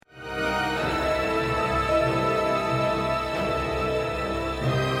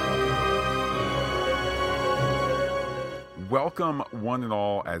Welcome, one and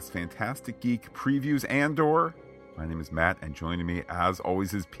all, as Fantastic Geek previews Andor. My name is Matt, and joining me, as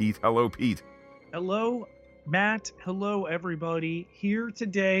always, is Pete. Hello, Pete. Hello, Matt. Hello, everybody. Here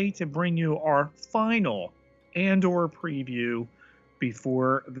today to bring you our final Andor preview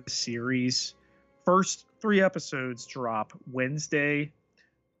before the series' first 3 episodes drop Wednesday,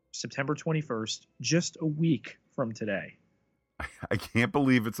 September 21st, just a week from today. I can't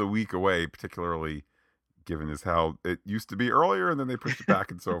believe it's a week away, particularly given as how it used to be earlier and then they pushed it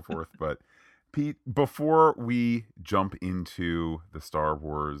back and so forth. But Pete, before we jump into the Star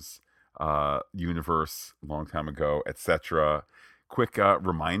Wars universe a long time ago, etc., quick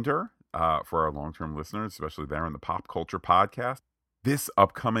reminder for our long-term listeners, especially there in the Pop Culture Podcast. This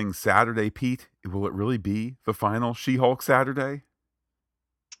upcoming Saturday, Pete, will it really be the final She-Hulk Saturday?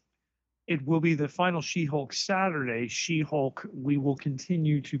 It will be the final She-Hulk Saturday. She-Hulk, we will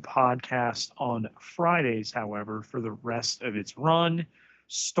continue to podcast on Fridays, however, for the rest of its run.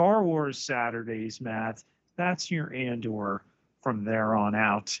 Star Wars Saturdays, Matt, that's your Andor from there on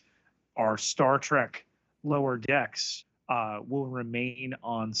out. Our Star Trek Lower Decks will remain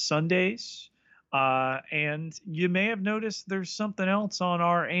on Sundays. And you may have noticed there's something else on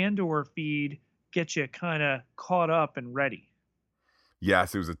our Andor feed, get you kind of caught up and ready.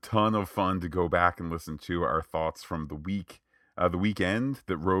 Yes, it was a ton of fun to go back and listen to our thoughts from the weekend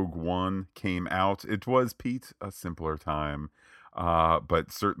that Rogue One came out. It was, Pete, a simpler time,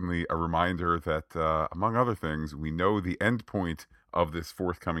 but certainly a reminder that, among other things, we know the end point of this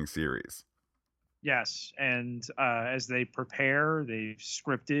forthcoming series. Yes, and as they prepare, they've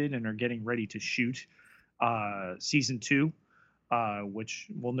scripted and are getting ready to shoot season 2. Which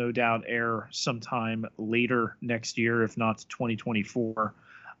will no doubt air sometime later next year, if not 2024.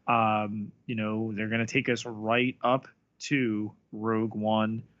 They're going to take us right up to Rogue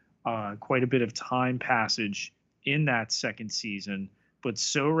One. Quite a bit of time passage in that second season, but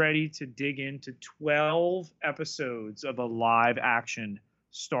so ready to dig into 12 episodes of a live action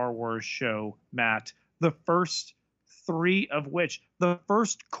Star Wars show, Matt. The first 3 of which, the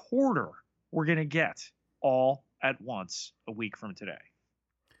first quarter, we're going to get all at once a week from today.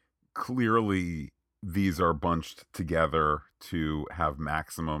 Clearly, these are bunched together to have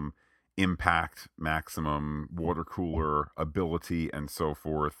maximum impact, maximum water cooler ability, and so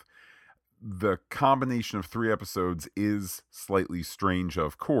forth. The combination of 3 episodes is slightly strange,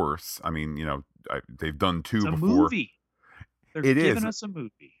 of course. I mean, they've done 2 before. Movie. They're giving us a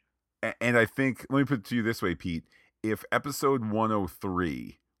movie. And I think, let me put it to you this way, Pete. If episode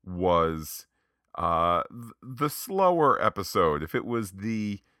 103 was the slower episode, if it was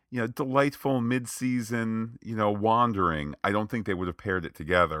the delightful mid-season wandering, I don't think they would have paired it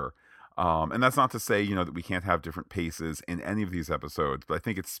together. And that's not to say that we can't have different paces in any of these episodes, but I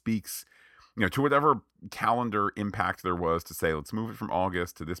think it speaks to whatever calendar impact there was to say, let's move it from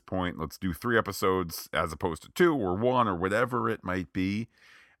August to this point, let's do 3 episodes as opposed to 2 or 1 or whatever it might be.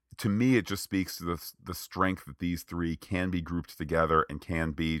 To me, it just speaks to the strength that these 3 can be grouped together and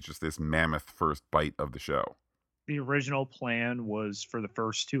can be just this mammoth first bite of the show. The original plan was for the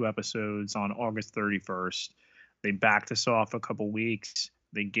first 2 episodes on August 31st. They backed us off a couple weeks.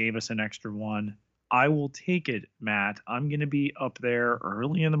 They gave us an extra one. I will take it, Matt. I'm going to be up there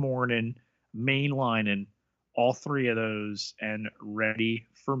early in the morning, mainlining all 3 of those and ready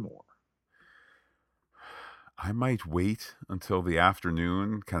for more. I might wait until the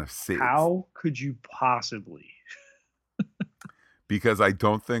afternoon, kind of sit. How could you possibly? Because I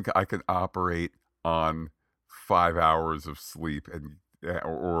don't think I could operate on 5 hours of sleep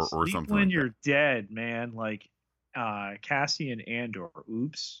or sleep something when like you're dead, man. Like Cassian Andor.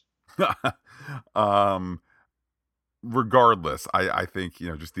 Oops. Regardless, I think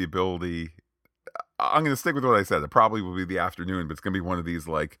just the ability. I'm going to stick with what I said. It probably will be the afternoon, but it's going to be one of these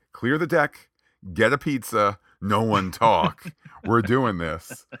like clear the deck, get a pizza, no one talk. We're doing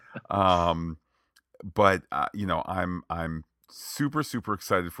this. But I'm super, super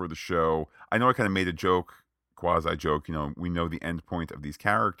excited for the show. I know I kind of made a joke, quasi joke, we know the end point of these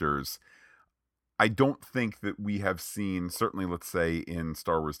characters. I don't think that we have seen, certainly let's say in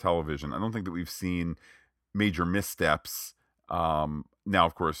Star Wars television, I don't think that we've seen major missteps. Now,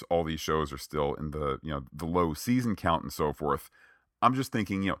 of course, all these shows are still in the low season count and so forth. I'm just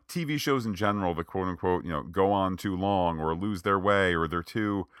thinking, TV shows in general that quote unquote, go on too long or lose their way, or they're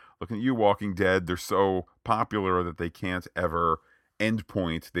too, looking at you, Walking Dead, they're so popular that they can't ever end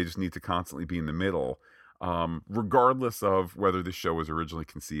point. They just need to constantly be in the middle. Regardless of whether the show was originally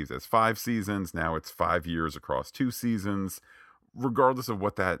conceived as 5 seasons, now it's 5 years across 2 seasons. Regardless of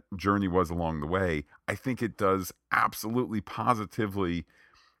what that journey was along the way, I think it does absolutely positively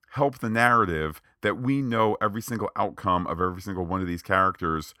help the narrative that we know every single outcome of every single one of these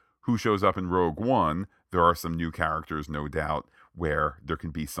characters who shows up in Rogue One. There are some new characters, no doubt, where there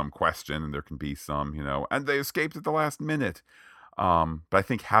can be some question and there can be some, and they escaped at the last minute. But I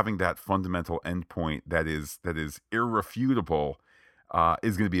think having that fundamental endpoint that is irrefutable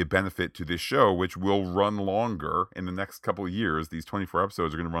is going to be a benefit to this show, which will run longer in the next couple of years. These 24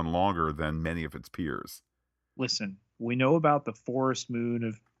 episodes are going to run longer than many of its peers. Listen, we know about the forest moon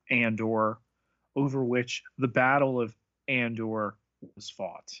of Andor, over which the Battle of Andor was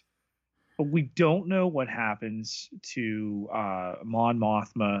fought. But we don't know what happens to Mon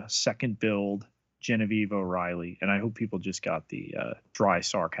Mothma, second build, Genevieve O'Reilly. And I hope people just got the dry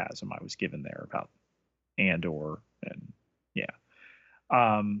sarcasm I was given there about Andor. And yeah.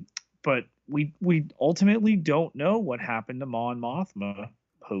 But we ultimately don't know what happened to Mon Mothma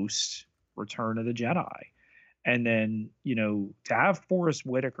post Return of the Jedi. And then, to have Forrest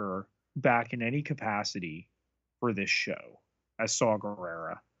Whitaker back in any capacity for this show as Saw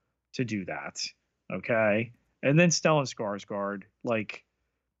Gerrera to do that, okay? And then Stellan Skarsgård, like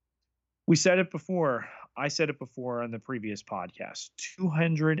we said it before, I said it before on the previous podcast,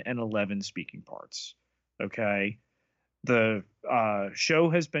 211 speaking parts, okay? The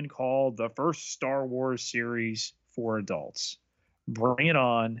show has been called the first Star Wars series for adults. Bring it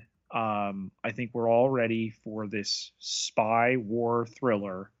on. I think we're all ready for this spy war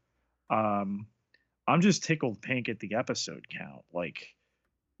thriller. I'm just tickled pink at the episode count. Like,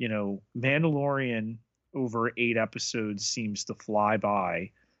 Mandalorian over 8 episodes seems to fly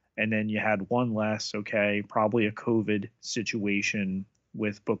by. And then you had one less, okay, probably a COVID situation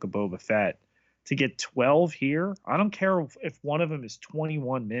with Book of Boba Fett. To get 12 here, I don't care if one of them is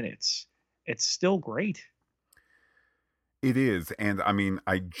 21 minutes. It's still great. It is. And I mean,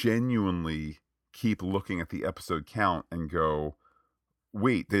 I genuinely keep looking at the episode count and go,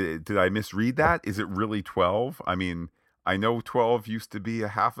 wait, did I misread that? Is it really 12? I mean, I know 12 used to be a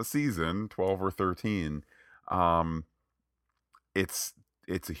half a season, 12 or 13. It's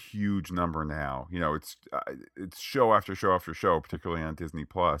a huge number now. It's show after show after show, particularly on Disney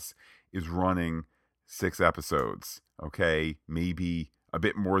Plus, is running 6 episodes. Okay, maybe a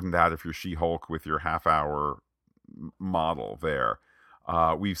bit more than that if you're She-Hulk with your half-hour model there.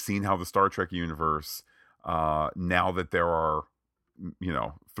 We've seen how the Star Trek universe, now that there are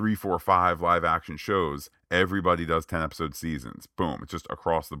 3, 4, 5 live action shows, everybody does 10 episode seasons. Boom, it's just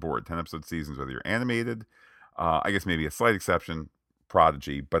across the board, 10 episode seasons, whether you're animated. I guess maybe a slight exception,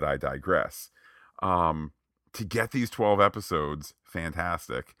 Prodigy, but I digress. To get these 12 episodes,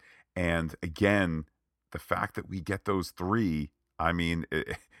 fantastic. And again, the fact that we get those 3, I mean,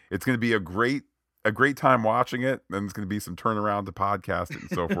 it's going to be a great time watching it. Then there's going to be some turnaround to podcast it and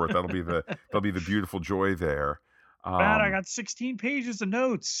so forth. That'll be the beautiful joy there. I got 16 pages of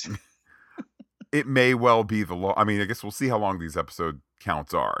notes. It may well be I mean, I guess we'll see how long these episode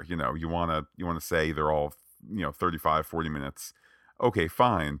counts are. You want to say they're all 35, 40 minutes. Okay,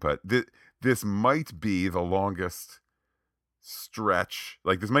 fine, but this might be the longest stretch.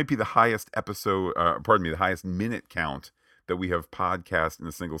 Like, this might be the highest the highest minute count that we have podcast in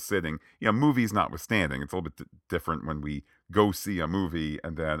a single sitting. Movies notwithstanding, it's a little bit different when we go see a movie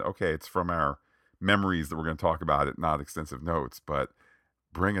and then, okay, it's from our memories that we're going to talk about it, not extensive notes. But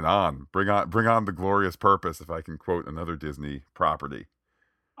bring it on. Bring on the glorious purpose, if I can quote another Disney property.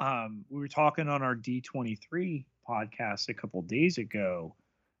 We were talking on our D23 podcast a couple days ago,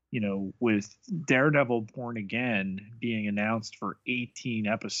 with Daredevil Born Again being announced for 18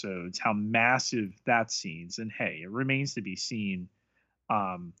 episodes, how massive that seems. And hey, it remains to be seen.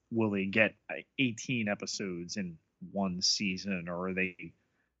 Will they get 18 episodes in one season, or are they,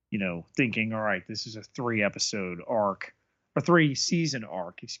 thinking, all right, this is a 3-episode arc or 3-season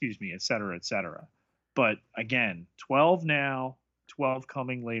arc, et cetera, et cetera. But again, 12 now, 12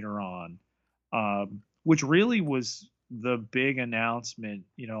 coming later on, which really was the big announcement.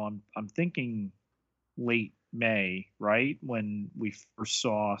 I'm thinking late May, right, when we first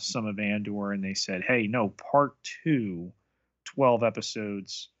saw some of Andor, and they said, hey, no, part 2, 12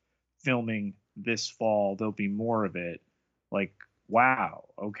 episodes filming this fall, there'll be more of it. Like, wow,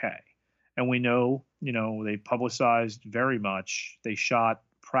 okay. And we know, they publicized very much. They shot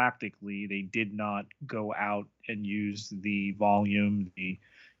practically. They did not go out and use the volume, the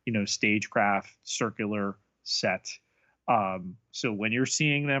stagecraft circular set. So when you're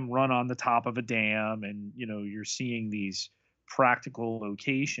seeing them run on the top of a dam, and you're seeing these practical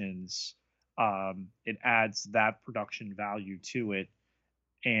locations, it adds that production value to it.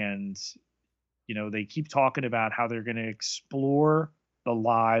 And they keep talking about how they're going to explore the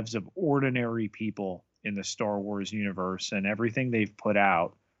lives of ordinary people in the Star Wars universe, and everything they've put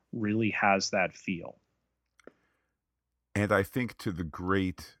out really has that feel. And I think to the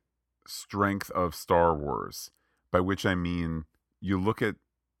great strength of Star Wars, by which I mean you look at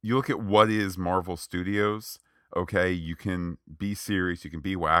what is Marvel Studios. Okay, you can be serious, you can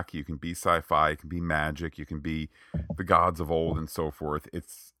be wacky, you can be sci-fi, you can be magic, you can be the gods of old and so forth.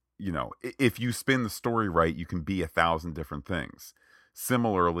 It's, if you spin the story right, you can be 1,000 different things.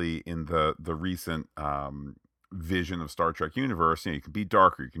 Similarly, in the recent vision of Star Trek universe, you can be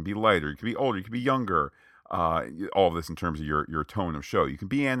darker, you can be lighter, you can be older, you can be younger. All of this in terms of your tone of show. You can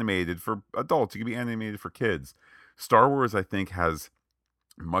be animated for adults, you can be animated for kids. Star Wars, I think, has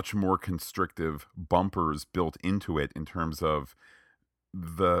much more constrictive bumpers built into it in terms of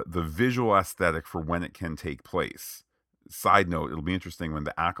the visual aesthetic for when it can take place. Side note, it'll be interesting when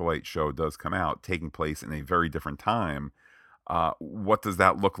the Acolyte show does come out, taking place in a very different time. What does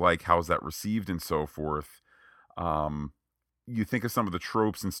that look like? How is that received and so forth? You think of some of the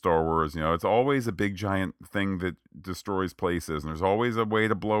tropes in Star Wars, it's always a big giant thing that destroys places, and there's always a way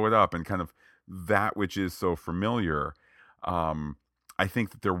to blow it up, and kind of that which is so familiar. I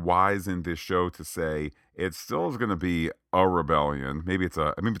think that they're wise in this show to say it still is going to be a rebellion. Maybe it's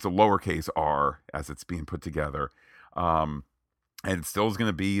a lowercase r as it's being put together. And it still is going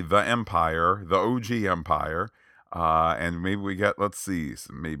to be the Empire, the OG Empire. And maybe we get, let's see,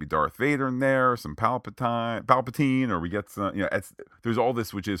 some maybe Darth Vader in there, some Palpatine, or we get some, there's all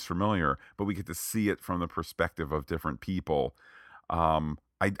this which is familiar, but we get to see it from the perspective of different people.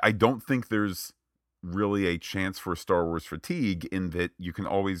 I don't think there's really a chance for Star Wars fatigue in that you can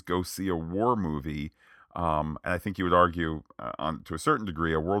always go see a war movie. And I think you would argue, to a certain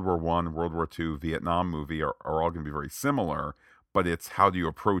degree, a World War I, World War II, Vietnam movie are all going to be very similar, but it's how do you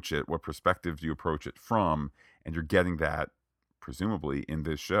approach it? What perspective do you approach it from? And you're getting that, presumably, in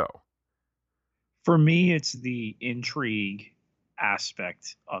this show. For me, it's the intrigue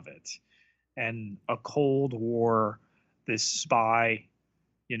aspect of it. And a Cold War, this spy,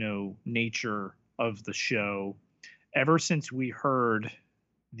 nature of the show. Ever since we heard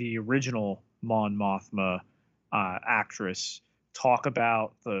the original Mon Mothma actress talk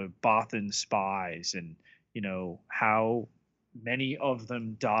about the Bothan spies and, how many of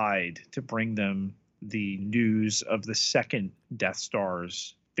them died to bring them the news of the second Death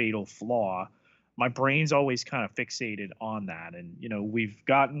Star's fatal flaw, my brain's always kind of fixated on that. And, we've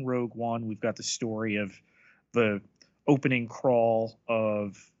gotten Rogue One, we've got the story of the opening crawl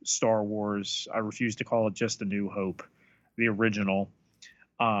of Star Wars. I refuse to call it just A New Hope, the original,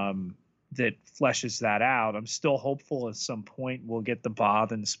 that fleshes that out. I'm still hopeful at some point we'll get the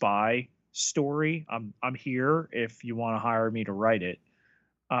Bothan spy story. I'm here if you want to hire me to write it.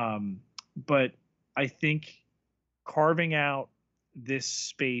 But I think carving out this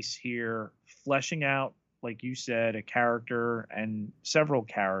space here, fleshing out, like you said, a character and several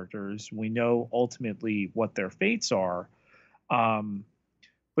characters, we know ultimately what their fates are.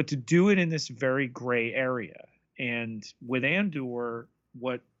 But to do it in this very gray area. And with Andor,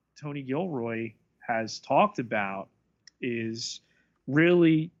 what Tony Gilroy has talked about is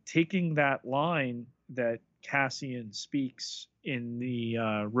really taking that line that Cassian speaks in the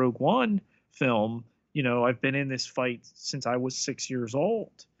Rogue One film. I've been in this fight since I was 6 years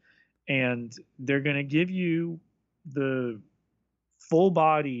old, and they're going to give you the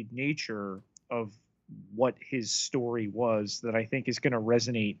full-bodied nature of what his story was that I think is going to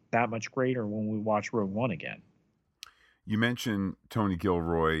resonate that much greater when we watch Rogue One again. You mentioned Tony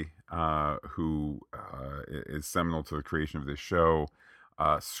Gilroy, who is seminal to the creation of this show.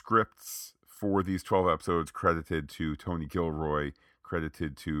 Scripts for these 12 episodes credited to Tony Gilroy,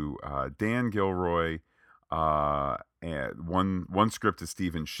 credited to Dan Gilroy, and one script is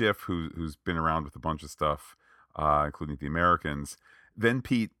Stephen Schiff, who's been around with a bunch of stuff, including The Americans. Then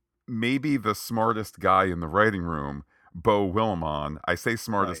Pete, maybe the smartest guy in the writing room, Beau Willimon. I say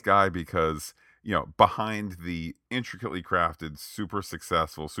smartest guy because behind the intricately crafted, super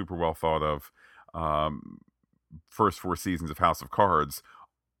successful, super well thought of first 4 seasons of House of Cards,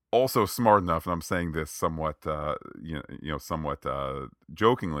 also smart enough, and I'm saying this somewhat, somewhat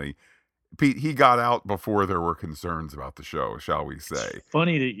jokingly, Pete, he got out before there were concerns about the show, shall we say. It's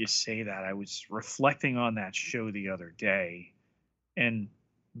funny that you say that. I was reflecting on that show the other day, and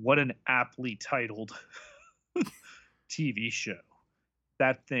what an aptly titled TV show.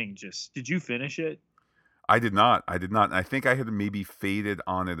 That thing did you finish it? I did not. And I think I had maybe faded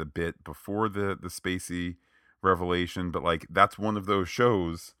on it a bit before the Spacey revelation, but that's one of those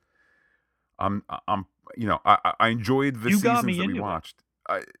shows. I enjoyed the seasons that we watched.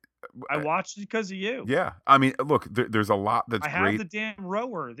 I watched it because of you. Yeah. I mean, look, there's a lot that's great. I have the damn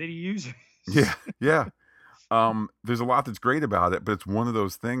rower that he uses. Yeah. There's a lot that's great about it, but it's one of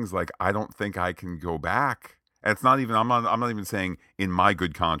those things like I don't think I can go back. And it's not even I'm not even saying in my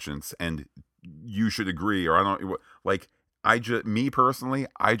good conscience and you should agree or I don't like I just me personally,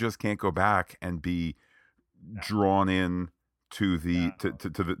 I just can't go back and be drawn in to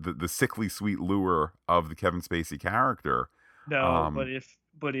the sickly sweet lure of the Kevin Spacey character. No,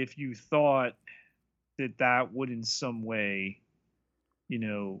 but if you thought that would in some way, you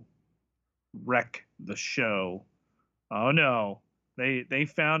know, wreck the show, oh no, they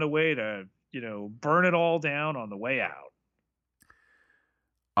found a way to, you know, burn it all down on the way out.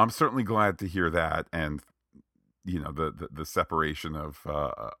 I'm certainly glad to hear that, and you know the separation of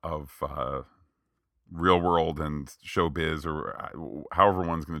real world and showbiz, or however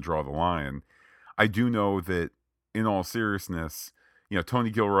one's going to draw the line. I do know that, in all seriousness, you know, Tony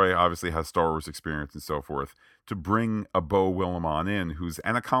Gilroy obviously has Star Wars experience and so forth. To bring a Beau Willimon in, who's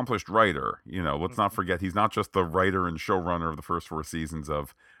an accomplished writer, you know, let's not forget he's not just the writer and showrunner of the first 4 seasons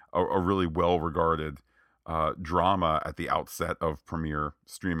of a really well-regarded drama at the outset of premiere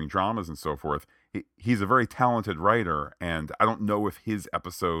streaming dramas and so forth. He's a very talented writer, and I don't know if his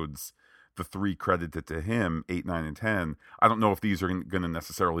episodes, the 3 credited to him, 8, 9, and 10, I don't know if these are going to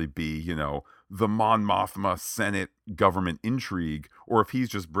necessarily be, you know, the Mon Mothma Senate government intrigue, or if he's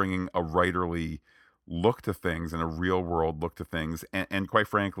just bringing a writerly look to things and a real world look to things. And quite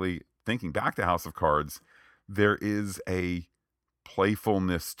frankly, thinking back to House of Cards, there is a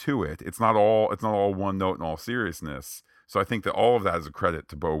playfulness to it. It's not all one note in all seriousness. So I think that all of that is a credit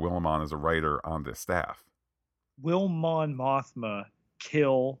to Beau Willimon as a writer on this staff. Will Mon Mothma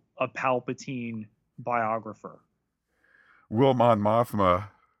kill a Palpatine biographer? Will Mon Mothma,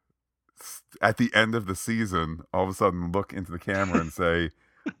 at the end of the season, all of a sudden look into the camera and say,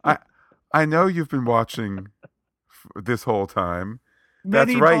 I know you've been watching this whole time. That's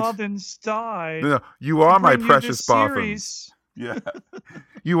Many right. Bothans died. No, you are my precious Bothans. Yeah.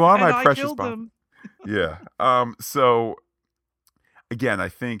 You are my precious Bothans. Yeah. So again, I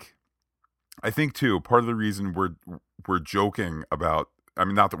think too, part of the reason we're joking about, I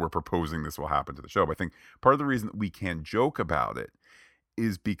mean, not that we're proposing this will happen to the show, but I think part of the reason that we can joke about it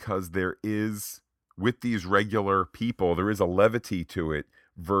is because there is, with these regular people, there is a levity to it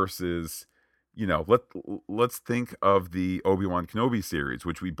versus, you know, let's think of the Obi-Wan Kenobi series,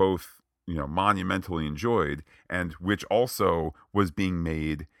 which we both, you know, monumentally enjoyed, and which also was being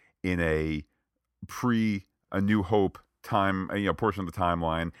made in a A New Hope time, you know, portion of the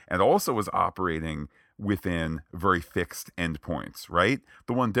timeline, and also was operating within very fixed endpoints, right?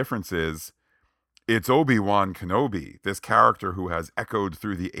 The one difference is it's Obi-Wan Kenobi, this character who has echoed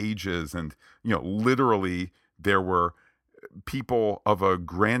through the ages, and, you know, literally there were people of a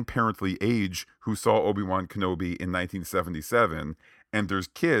grandparently age who saw Obi-Wan Kenobi in 1977, and there's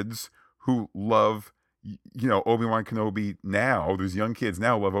kids who love, you know, Obi-Wan Kenobi now. There's young kids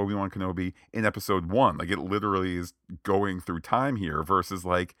now who love Obi-Wan Kenobi in episode 1. Like, it literally is going through time here, versus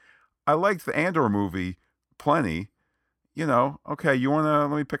like, I liked the Andor movie plenty, you know, okay, you want to,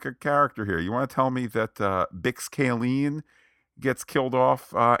 let me pick a character here. You want to tell me that Bix Kayleen gets killed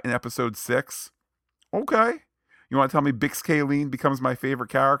off in episode 6? Okay. You want to tell me Bix Kayleen becomes my favorite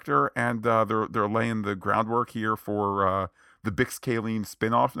character, and they're laying the groundwork here for the Bix Kayleen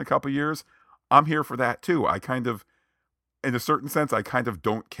spinoff in a couple years? I'm here for that too. I kind of, in a certain sense, I kind of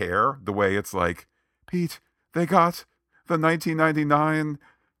don't care the way it's like, Pete, they got the 1999,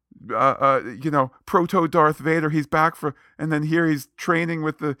 you know, proto Darth Vader. He's back for, and then here he's training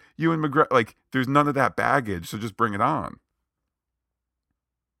with the Ewan McGregor. Like, there's none of that baggage, so just bring it on.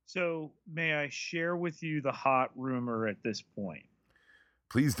 So, may I share with you the hot rumor at this point?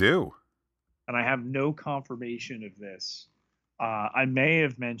 Please do. And I have no confirmation of this. I may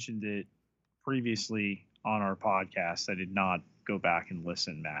have mentioned it previously on our podcast. I did not go back and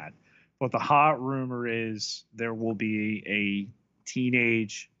listen, Matt. But the hot rumor is there will be a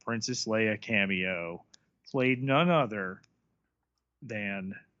teenage Princess Leia cameo played by none other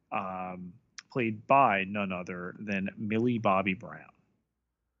than Millie Bobby Brown.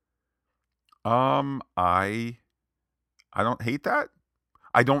 I don't hate that.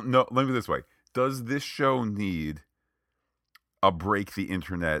 I don't know. Let me put it this way. Does this show need a break the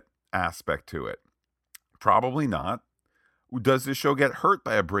internet aspect to it? Probably not. Does this show get hurt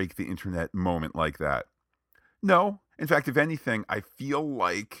by a break the internet moment like that? No. In fact, if anything, I feel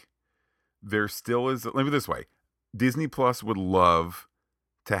like there still is. Let me put it this way. Disney Plus would love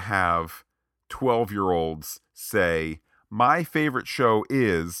to have 12-year-olds say, my favorite show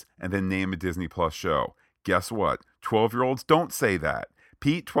is, and then name a Disney Plus show. Guess what? 12-year-olds don't say that.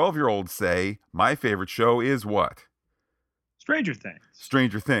 Pete, 12-year-olds say, my favorite show is what? Stranger Things.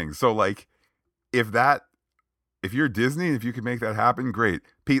 Stranger Things. So, like, if that if you're Disney, if you could make that happen, great.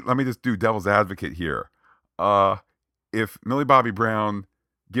 Pete, let me just do devil's advocate here. Uh, if Millie Bobby Brown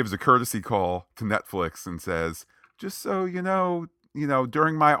gives a courtesy call to Netflix and says, just so you know,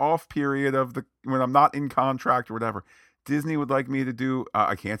 during my off period of the when I'm not in contract or whatever, Disney would like me to do.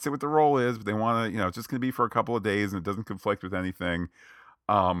 I can't say what the role is, but they want to, it's just going to be for a couple of days and it doesn't conflict with anything.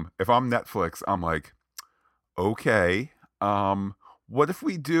 If I'm Netflix, I'm like, okay. What if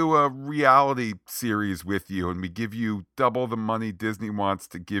we do a reality series with you and we give you double the money Disney wants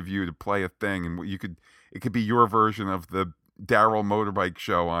to give you to play a thing, and it could be your version of the Daryl motorbike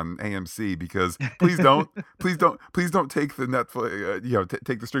show on AMC, because please don't take the Netflix,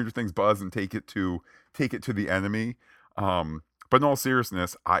 take the Stranger Things buzz and take it to the enemy. But in all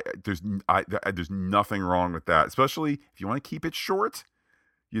seriousness, there's nothing wrong with that, especially if you want to keep it short.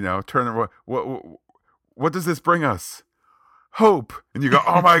 What does this bring us? Hope. And you go,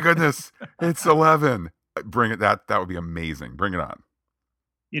 oh my goodness, it's 11. Bring it. That would be amazing. Bring it on.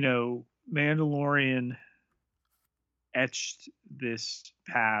 Mandalorian etched this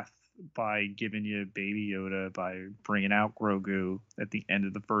path by giving you Baby Yoda, by bringing out Grogu at the end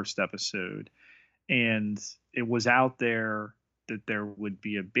of the first episode. And it was out there that there would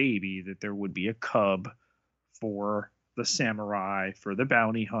be a baby, that there would be a cub for the samurai, for the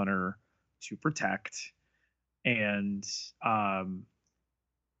bounty hunter to protect. And,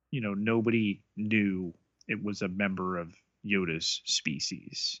 nobody knew it was a member of Yoda's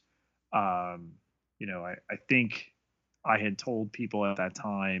species. I think I had told people at that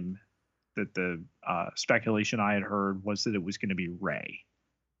time that the speculation I had heard was that it was going to be Rey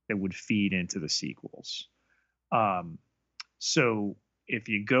that would feed into the sequels. So if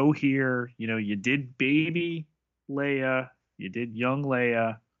you go here, you did baby Leia, you did young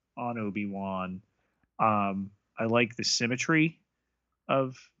Leia on Obi-Wan. I like the symmetry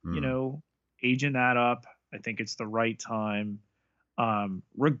of, aging that up. I think it's the right time.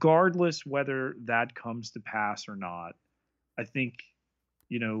 Regardless whether that comes to pass or not, I think,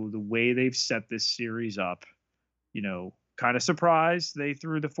 the way they've set this series up, kind of surprised they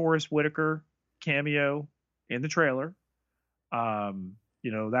threw the Forrest Whitaker cameo in the trailer.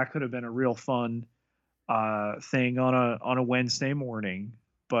 That could have been a real fun thing on a Wednesday morning,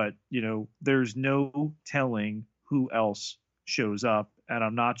 but there's no telling who else shows up, and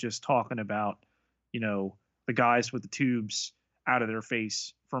I'm not just talking about the guys with the tubes out of their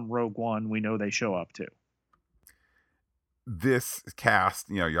face from Rogue One. We know they show up too. This cast,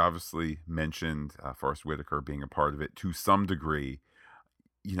 you obviously mentioned Forrest Whitaker being a part of it to some degree.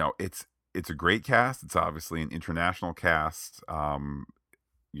 It's a great cast. It's obviously an international cast.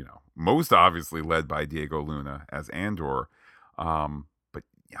 Most obviously led by Diego Luna as Andor. But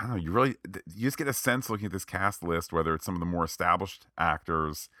I don't know, you just get a sense looking at this cast list, whether it's some of the more established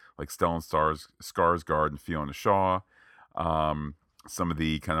actors like Stellan Skarsgård and Fiona Shaw, some of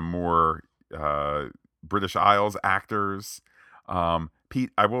the kind of more British Isles actors. Pete,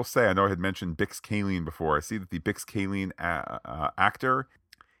 I will say, I know I had mentioned Bix Caleen before. I see that the Bix Caleen actor,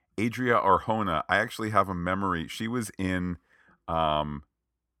 Adria Arjona, I actually have a memory. She was in the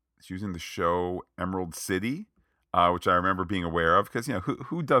show Emerald City, which I remember being aware of, because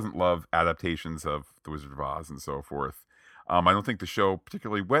who doesn't love adaptations of The Wizard of Oz and so forth. I don't think the show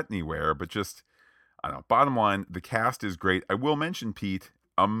particularly went anywhere, but just, I don't know. Bottom line, the cast is great. I will mention, Pete,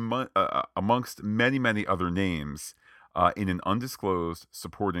 amongst many, many other names, in an undisclosed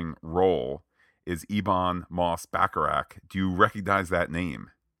supporting role is Ebon Moss-Bachrach. Do you recognize that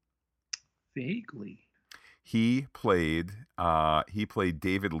name? Vaguely. He played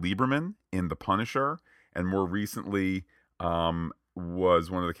David Lieberman in The Punisher, and more recently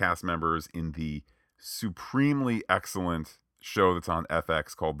was one of the cast members in the supremely excellent show that's on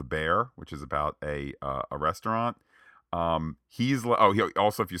FX called The Bear, which is about a restaurant. He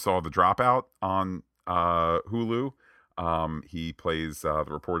also, if you saw The Dropout on Hulu, he plays the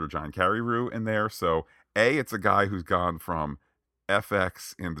reporter John Carreyrou in there. So it's a guy who's gone from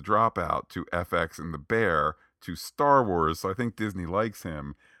FX in The Dropout to FX in The Bear to Star Wars. So I think Disney likes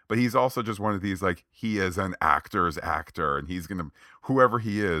him. But he's also just one of these, like, he is an actor's actor, and he's gonna, whoever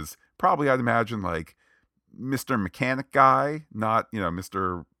he is, probably I'd imagine like Mr. Mechanic guy, not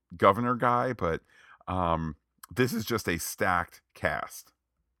Mr. Governor guy, but this is just a stacked cast.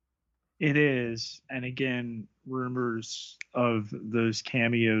 It is. And again, rumors of those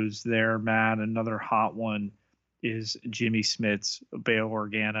cameos there, Matt. Another hot one is Jimmy Smits, Bail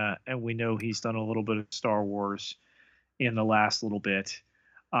Organa, and we know he's done a little bit of Star Wars in the last little bit.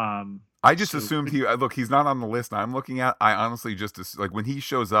 I just assumed he's not on the list I'm looking at. I honestly just, like, when he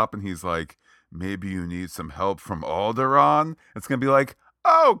shows up and he's like, maybe you need some help from Alderaan, it's gonna be like,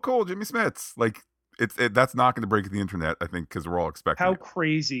 oh cool, Jimmy Smits. Like, That's not going to break the internet, I think, because we're all expecting How it.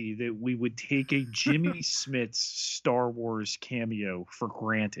 crazy that we would take a Jimmy Smits Star Wars cameo for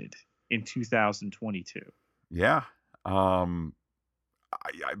granted in 2022. Yeah.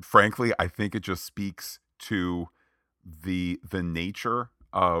 Frankly, I think it just speaks to the nature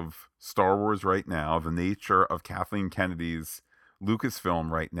of Star Wars right now, the nature of Kathleen Kennedy's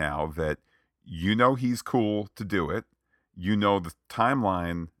Lucasfilm right now, that he's cool to do it. The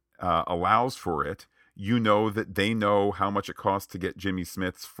timeline allows for it. That they know how much it costs to get Jimmy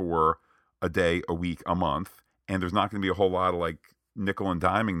Smits for a day, a week, a month, and there's not going to be a whole lot of like nickel and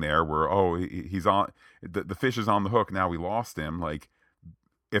diming there where he's on the fish is on the hook, now we lost him. Like,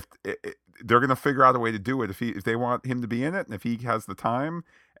 if they're going to figure out a way to do it, if they want him to be in it, and if he has the time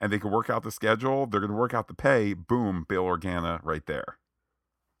and they can work out the schedule, they're going to work out the pay. Boom, Bail Organa right there.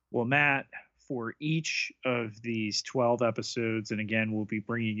 Well, Matt, for each of these 12 episodes, and again, we'll be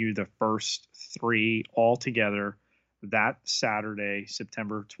bringing you the first 3 all together that Saturday,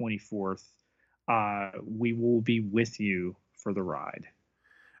 September 24th. We will be with you for the ride.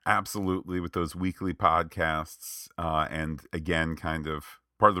 Absolutely, with those weekly podcasts. And again, kind of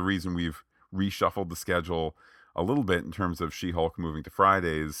part of the reason we've reshuffled the schedule a little bit in terms of She-Hulk moving to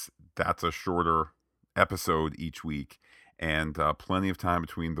Fridays, that's a shorter episode each week. And plenty of time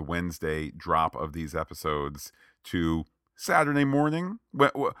between the Wednesday drop of these episodes to Saturday morning.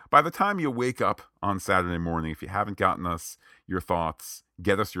 By the time you wake up on Saturday morning, if you haven't gotten us your thoughts,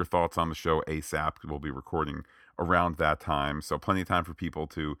 get us your thoughts on the show ASAP. We'll be recording around that time. So plenty of time for people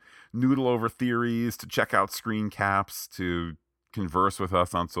to noodle over theories, to check out screen caps, to converse with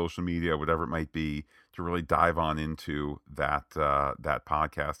us on social media, whatever it might be, to really dive on into that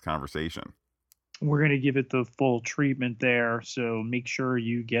podcast conversation. We're going to give it the full treatment there, so make sure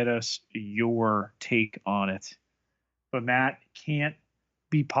you get us your take on it. But Matt, can't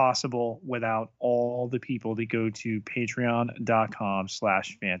be possible without all the people that go to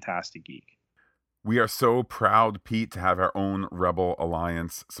patreon.com/fantasticgeek. We are so proud, Pete, to have our own Rebel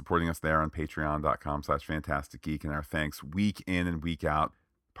Alliance supporting us there on patreon.com/fantasticgeek, and our thanks week in and week out,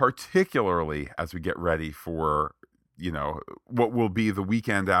 particularly as we get ready for what will be the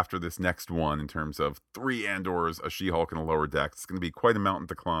weekend after this next one in terms of 3 Andors, a She-Hulk, and a Lower Decks. It's going to be quite a mountain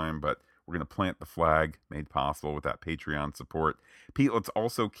to climb, but we're going to plant the flag made possible with that Patreon support. Pete, let's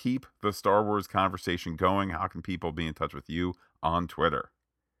also keep the Star Wars conversation going. How can people be in touch with you on Twitter?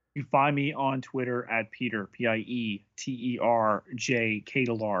 You find me on Twitter at Peter, PIETERJ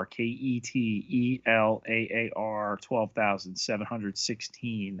Ketalar, KETELAAR,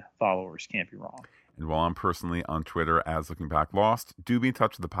 12,716 followers. Can't be wrong. And while I'm personally on Twitter as Looking Back Lost, do be in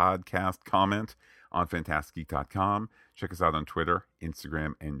touch with the podcast. Comment on fantasticgeek.com. Check us out on Twitter,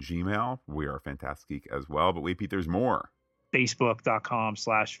 Instagram, and Gmail. We are Fantastic Geek as well. But wait, Pete, there's more.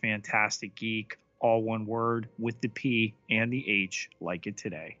 Facebook.com/fantasticgeek, all one word with the P and the H, like it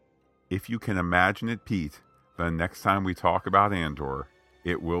today. If you can imagine it, Pete, the next time we talk about Andor,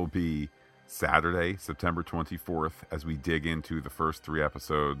 it will be Saturday, September 24th, as we dig into the first 3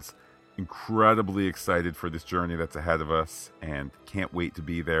 episodes. Incredibly excited for this journey that's ahead of us, and can't wait to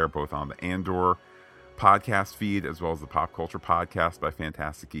be there, both on the Andor podcast feed as well as the Pop Culture Podcast by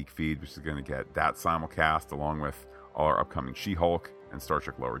Fantastic Geek feed, which is going to get that simulcast along with all our upcoming She-Hulk and Star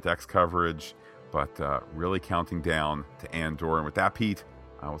Trek Lower Decks coverage. But really counting down to Andor. And with that, Pete,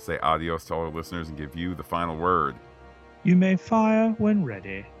 I will say adios to all our listeners and give you the final word. You may fire when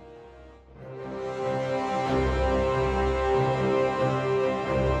ready.